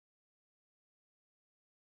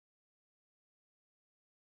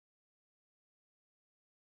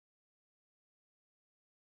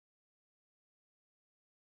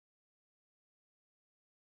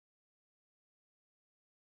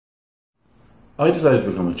I decided to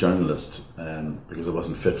become a journalist because I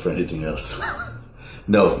wasn't fit for anything else.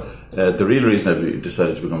 No, the real reason I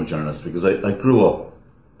decided to become a journalist because I grew up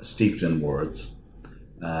steeped in words,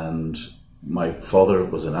 and my father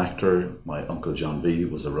was an actor, my uncle John B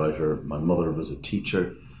was a writer, my mother was a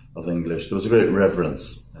teacher of English. There was a great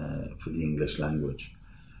reverence for the English language.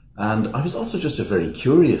 And I was also just a very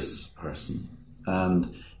curious person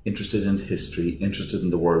and interested in history, interested in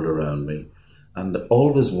the world around me, and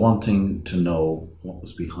always wanting to know what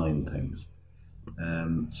was behind things.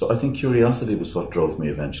 So I think curiosity was what drove me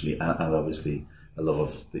eventually, and obviously a love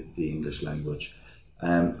of the English language.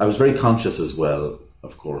 I was very conscious as well,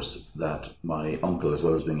 of course, that my uncle, as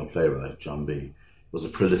well as being a playwright, John B, was a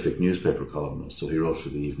prolific newspaper columnist. So he wrote for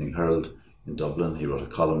the Evening Herald in Dublin, he wrote a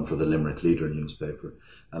column for the Limerick Leader newspaper,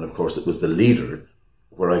 and of course it was the Leader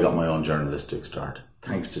where I got my own journalistic start,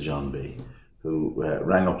 thanks to John B, who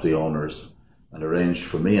rang up the owners and arranged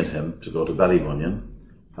for me and him to go to Ballybunion,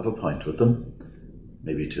 have a pint with them,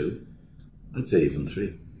 maybe two, I'd say even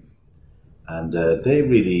three. And they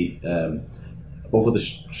really, over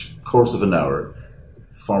the course of an hour,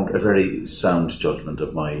 formed a very sound judgment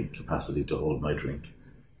of my capacity to hold my drink.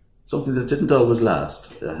 Something that didn't always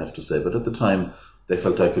last, I have to say, but at the time they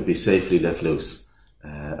felt I could be safely let loose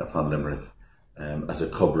upon Limerick as a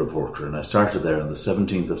cub reporter. And I started there on the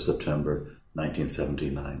 17th of September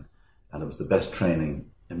 1979, and it was the best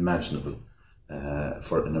training imaginable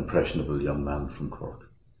for an impressionable young man from Cork.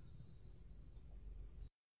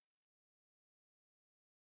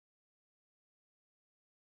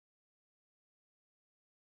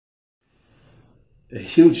 A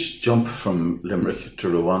huge jump from Limerick to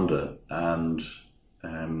Rwanda, and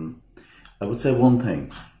I would say one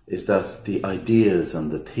thing is that the ideas and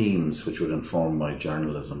the themes which would inform my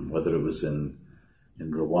journalism, whether it was in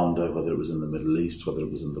Rwanda, whether it was in the Middle East, whether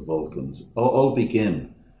it was in the Balkans, all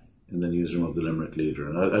begin in the newsroom of the Limerick Leader.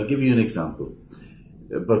 And I'll give you an example.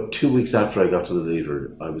 About 2 weeks after I got to the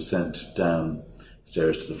Leader, I was sent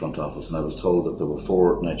downstairs to the front office, and I was told that there were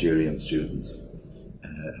 4 Nigerian students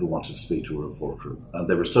who wanted to speak to a reporter. And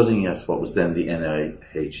they were studying at what was then the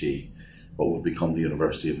NIHE, what would become the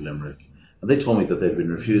University of Limerick. And they told me that they'd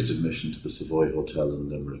been refused admission to the Savoy Hotel in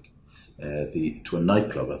Limerick, to a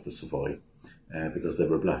nightclub at the Savoy, because they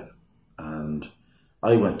were black. And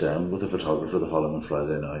I went down with a photographer the following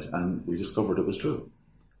Friday night, and we discovered it was true.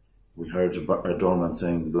 We heard a doorman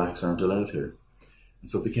saying the blacks aren't allowed here. And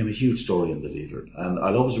so it became a huge story in the Leader. And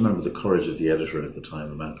I'll always remember the courage of the editor at the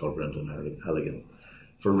time, a man called Brendan Halligan,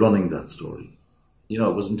 for running that story. You know,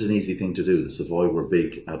 it wasn't an easy thing to do. The Savoy were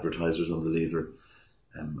big advertisers on the Leader.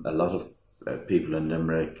 A lot of people in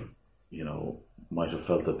Limerick, you know, might have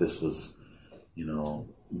felt that this was, you know,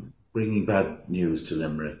 bringing bad news to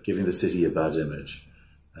Limerick, giving the city a bad image.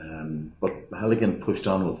 But Halligan pushed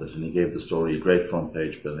on with it, and he gave the story a great front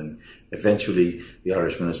page billing. Eventually, the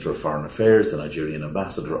Irish Minister of Foreign Affairs, the Nigerian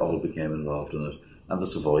ambassador, all became involved in it, and the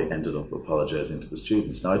Savoy ended up apologising to the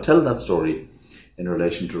students. Now, I tell that story in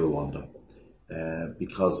relation to Rwanda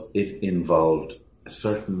because it involved a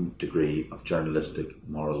certain degree of journalistic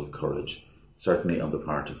moral courage, certainly on the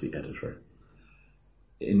part of the editor.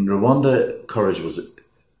 In Rwanda, courage was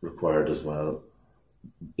required as well.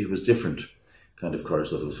 It was different kind of courage.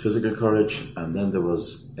 So there was physical courage, and then there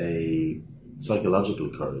was a psychological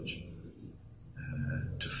courage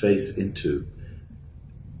to face into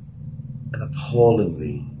an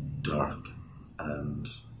appallingly dark and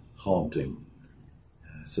haunting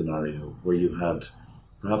scenario where you had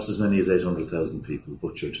perhaps as many as 800,000 people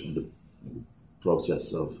butchered in the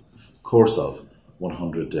course of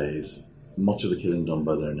 100 days, much of the killing done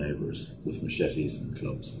by their neighbours with machetes and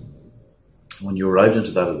clubs. When you arrived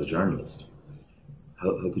into that as a journalist,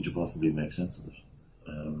 how could you possibly make sense of it?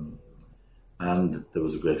 And there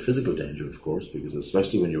was a great physical danger, of course, because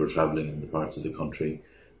especially when you were travelling in the parts of the country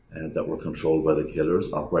that were controlled by the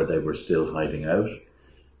killers or where they were still hiding out,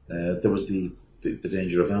 there was the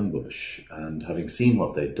danger of ambush. And having seen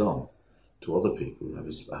what they'd done to other people, I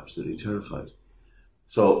was absolutely terrified.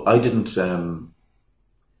 So I didn't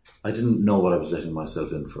know what I was letting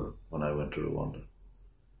myself in for when I went to Rwanda.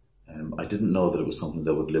 I didn't know that it was something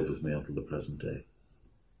that would live with me until the present day.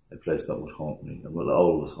 A place that would haunt me and will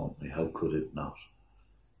always haunt me. How could it not?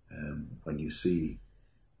 When you see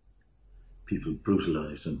people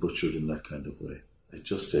brutalised and butchered in that kind of way, it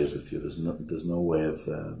just stays with you. There's no way of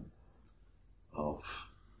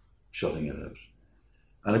shutting it out.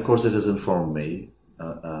 And of course it has informed me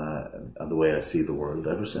and the way I see the world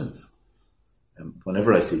ever since.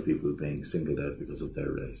 Whenever I see people being singled out because of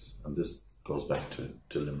their race, and this goes back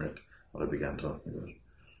to Limerick, what I began talking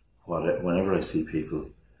about, whenever I see people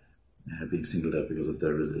being singled out because of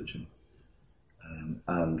their religion,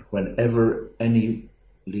 And whenever any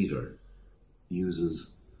leader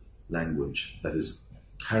uses language that is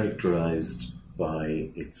characterized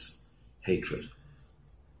by its hatred,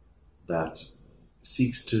 that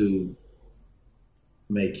seeks to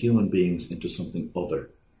make human beings into something other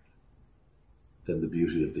than the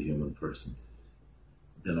beauty of the human person,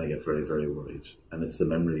 then I get very, very worried. And it's the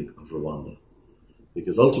memory of Rwanda.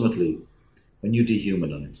 Because ultimately, when you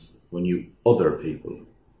dehumanize, when you other people,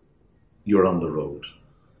 you're on the road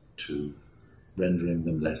to rendering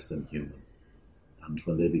them less than human. And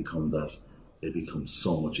when they become that, they become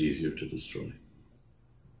so much easier to destroy.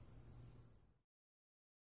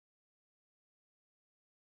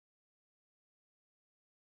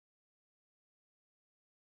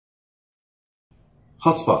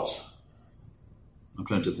 Hotspots. I'm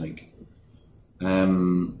trying to think.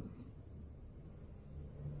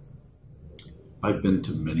 I've been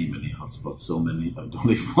to many, many hotspots, so many I don't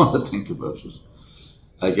even want to think about it.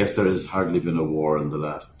 I guess there has hardly been a war in the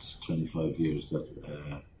last 25 years that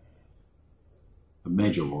a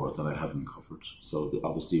major war that I haven't covered. So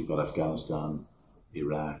obviously you've got Afghanistan,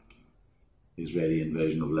 Iraq, the Israeli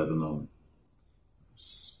invasion of Lebanon,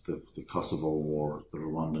 the Kosovo war, the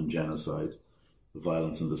Rwandan genocide, the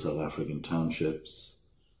violence in the South African townships,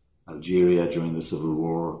 Algeria during the Civil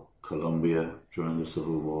War, Colombia during the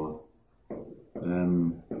Civil War.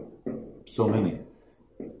 So many.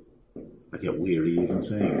 I get weary even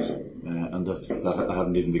saying it. And that I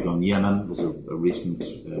haven't even begun. Yemen was a recent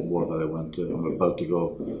war that I went to. I'm about to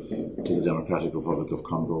go to the Democratic Republic of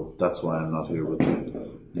Congo. That's why I'm not here with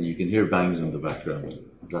you. And you can hear bangs in the background.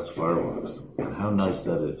 That's fireworks. And how nice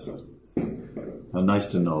that is. How nice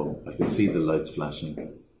to know I can see the lights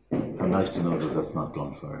flashing. How nice to know that that's not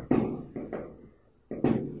gunfire.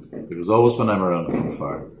 Because always when I'm around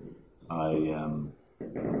gunfire,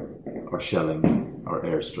 or shelling, or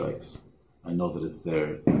airstrikes, I know that it's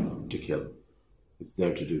there to kill. It's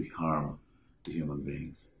there to do harm to human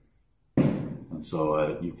beings. And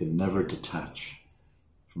so you can never detach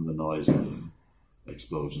from the noise of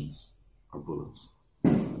explosions or bullets.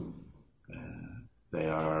 They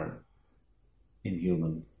are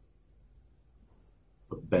inhuman,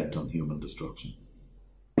 but bent on human destruction.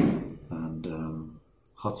 And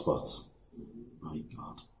hotspots, my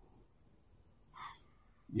God.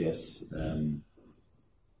 Yes,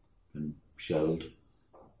 been shelled,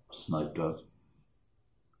 sniped at,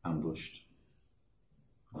 ambushed,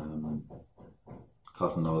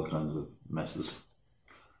 caught in all kinds of messes.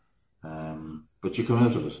 But you come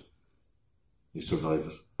out of it, you survive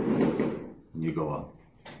it, and you go on.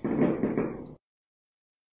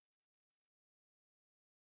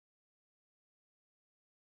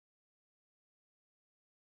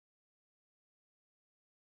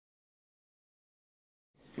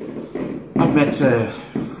 I've met a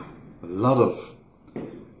lot of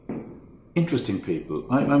interesting people.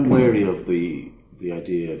 I'm wary of the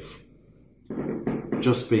idea of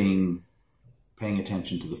just paying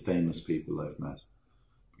attention to the famous people I've met.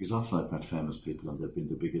 Because often I've met famous people and they've been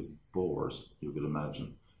the biggest bores you could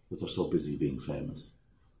imagine, because they're so busy being famous.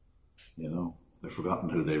 You know, they've forgotten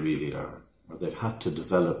who they really are, or they've had to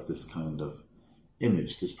develop this kind of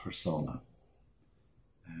image, this persona.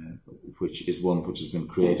 Which is one which has been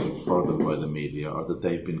created for them by the media, or that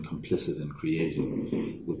they've been complicit in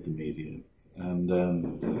creating with the media. And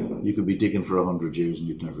you could be digging for 100 years and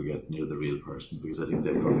you'd never get near the real person, because I think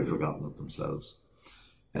they've probably forgotten it themselves.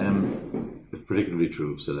 It's particularly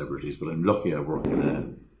true of celebrities, but I'm lucky I work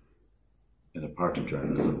in a part of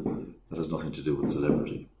journalism that has nothing to do with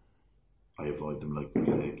celebrity. I avoid them like the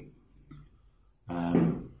plague.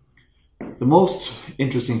 The most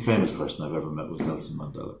interesting famous person I've ever met was Nelson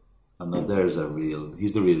Mandela. And now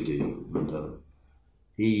he's the real deal, Mandela.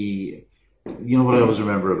 You know what I always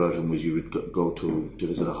remember about him was you would go to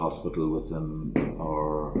visit a hospital with him,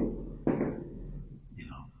 or, you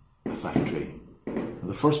know, a factory. And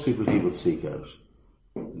the first people he would seek out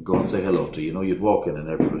and go and say hello to, you'd walk in and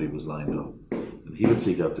everybody was lined up. And he would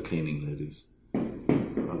seek out the cleaning ladies,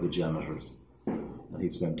 or the janitors, and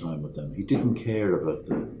he'd spend time with them. He didn't care about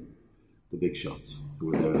the big shots who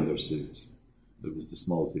were there in their suits. It was the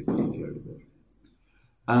small people he cared about.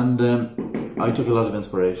 And I took a lot of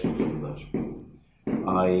inspiration from that.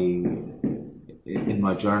 In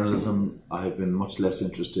my journalism, I have been much less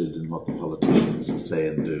interested in what the politicians say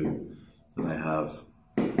and do than I have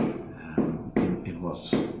in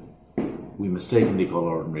what we mistakenly call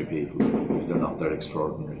ordinary people, because they're not that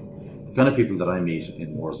extraordinary. The kind of people that I meet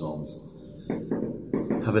in war zones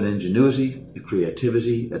have an ingenuity, a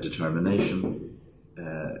creativity, a determination,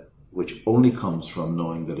 which only comes from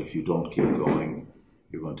knowing that if you don't keep going,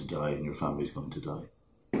 you're going to die and your family's going to die.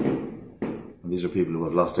 And These are people who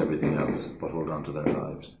have lost everything else but hold on to their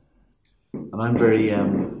lives. And I'm very,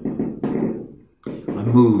 I'm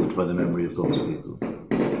moved by the memory of those people.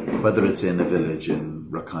 Whether it's in a village in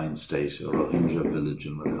Rakhine State or Rohingya village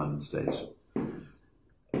in Rakhine State,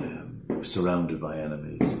 surrounded by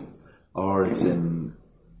enemies, or it's in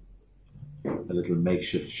a little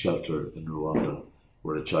makeshift shelter in Rwanda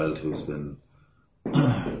where a child who's been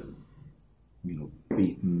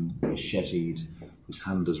beaten, macheted, whose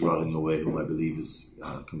hand is rotting away, whom I believe is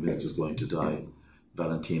convinced is going to die.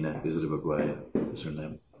 Valentina Bizidibagwaya is her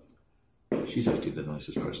name. She's actually the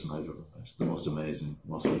nicest person I've ever met, the most amazing,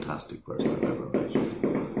 most fantastic person I've ever met.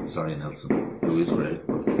 Sorry, Nelson, who is great,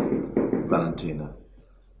 but Valentina,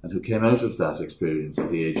 and who came out of that experience at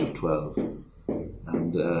the age of 12,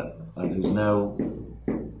 and who's now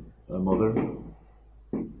a mother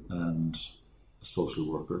and a social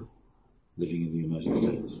worker living in the United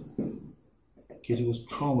States. A kid who was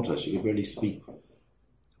traumatized. She could barely speak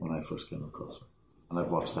when I first came across her. And I've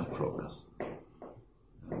watched that progress.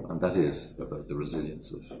 And that is about the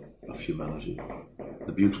resilience of humanity,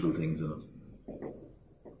 the beautiful things in us.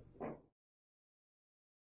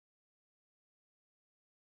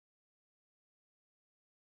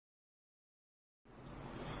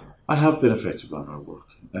 I have been affected by our work.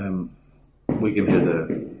 We can hear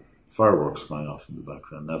the fireworks going off in the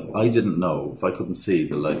background. Now, if I didn't know, if I couldn't see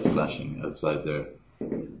the lights flashing outside there,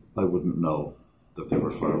 I wouldn't know that there were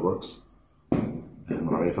fireworks.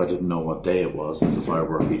 Or if I didn't know what day it was, it's a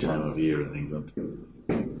fireworky time of year in England,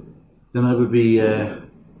 then I would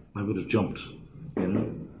have jumped,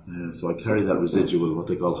 so I carry that residual, what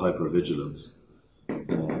they call hypervigilance,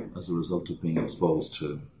 as a result of being exposed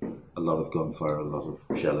to a lot of gunfire, a lot of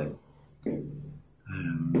shelling.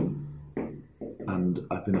 And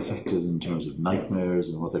I've been affected in terms of nightmares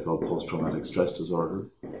and what they call post-traumatic stress disorder.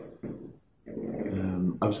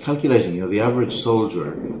 I was calculating, the average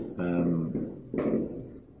soldier,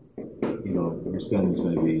 who spends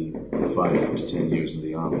maybe 5 to 10 years in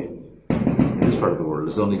the army in this part of the world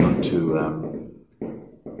is only going to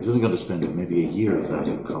spend maybe a year of that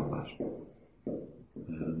in combat.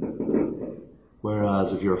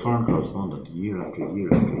 Whereas if you're a foreign correspondent, year after year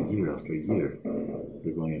after year after year,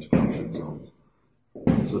 you're going into conflict zones.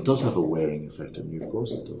 So it does have a wearing effect on you, of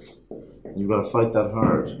course it does. And you've got to fight that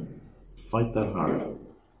hard. Fight that hard.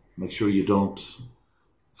 Make sure you don't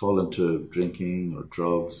fall into drinking or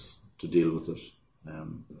drugs to deal with it.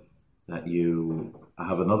 That you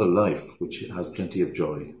have another life which has plenty of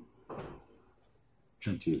joy.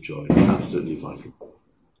 Plenty of joy. It's absolutely vital.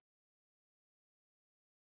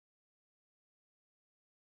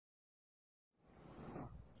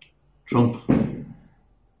 Trump.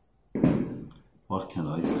 What can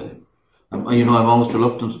I say? I'm almost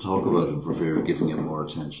reluctant to talk about him for fear of giving him more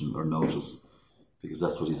attention or notice, because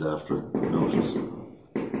that's what he's after, notice.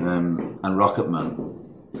 And Rocket Man,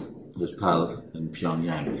 his pal in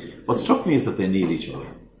Pyongyang. What struck me is that they need each other.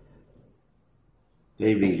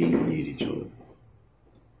 They really need each other.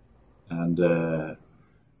 And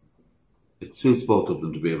it suits both of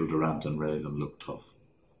them to be able to rant and rave and look tough.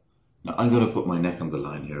 Now, I'm going to put my neck on the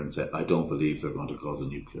line here and say I don't believe they're going to cause a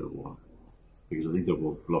nuclear war, because I think they're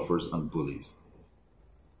both bluffers and bullies.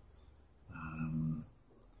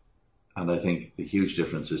 And I think the huge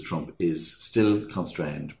difference is Trump is still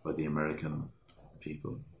constrained by the American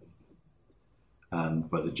people and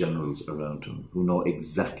by the generals around him, who know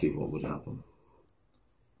exactly what would happen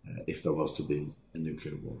if there was to be a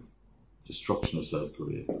nuclear war. Destruction of South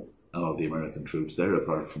Korea and all the American troops there,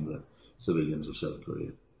 apart from the civilians of South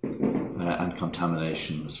Korea. And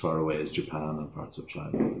contamination as far away as Japan and parts of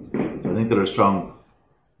China. So I think there are strong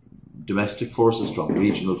domestic forces, strong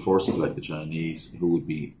regional forces like the Chinese, who would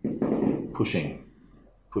be pushing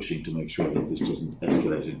to make sure that this doesn't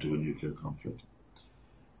escalate into a nuclear conflict.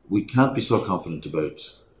 We can't be so confident about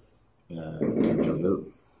Kim Jong-il,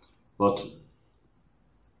 but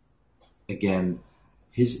again,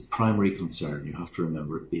 his primary concern, you have to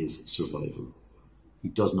remember, is survival. He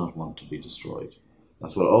does not want to be destroyed.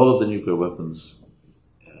 That's what all of the nuclear weapons,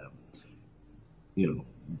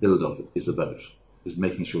 build up is about, is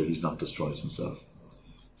making sure he's not destroyed himself.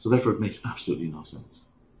 So therefore it makes absolutely no sense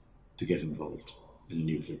to get involved in a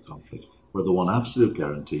nuclear conflict, where the one absolute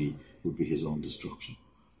guarantee would be his own destruction.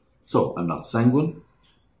 So I'm not sanguine,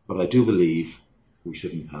 but I do believe we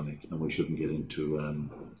shouldn't panic and we shouldn't get into a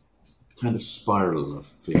kind of spiral of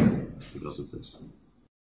fear because of this.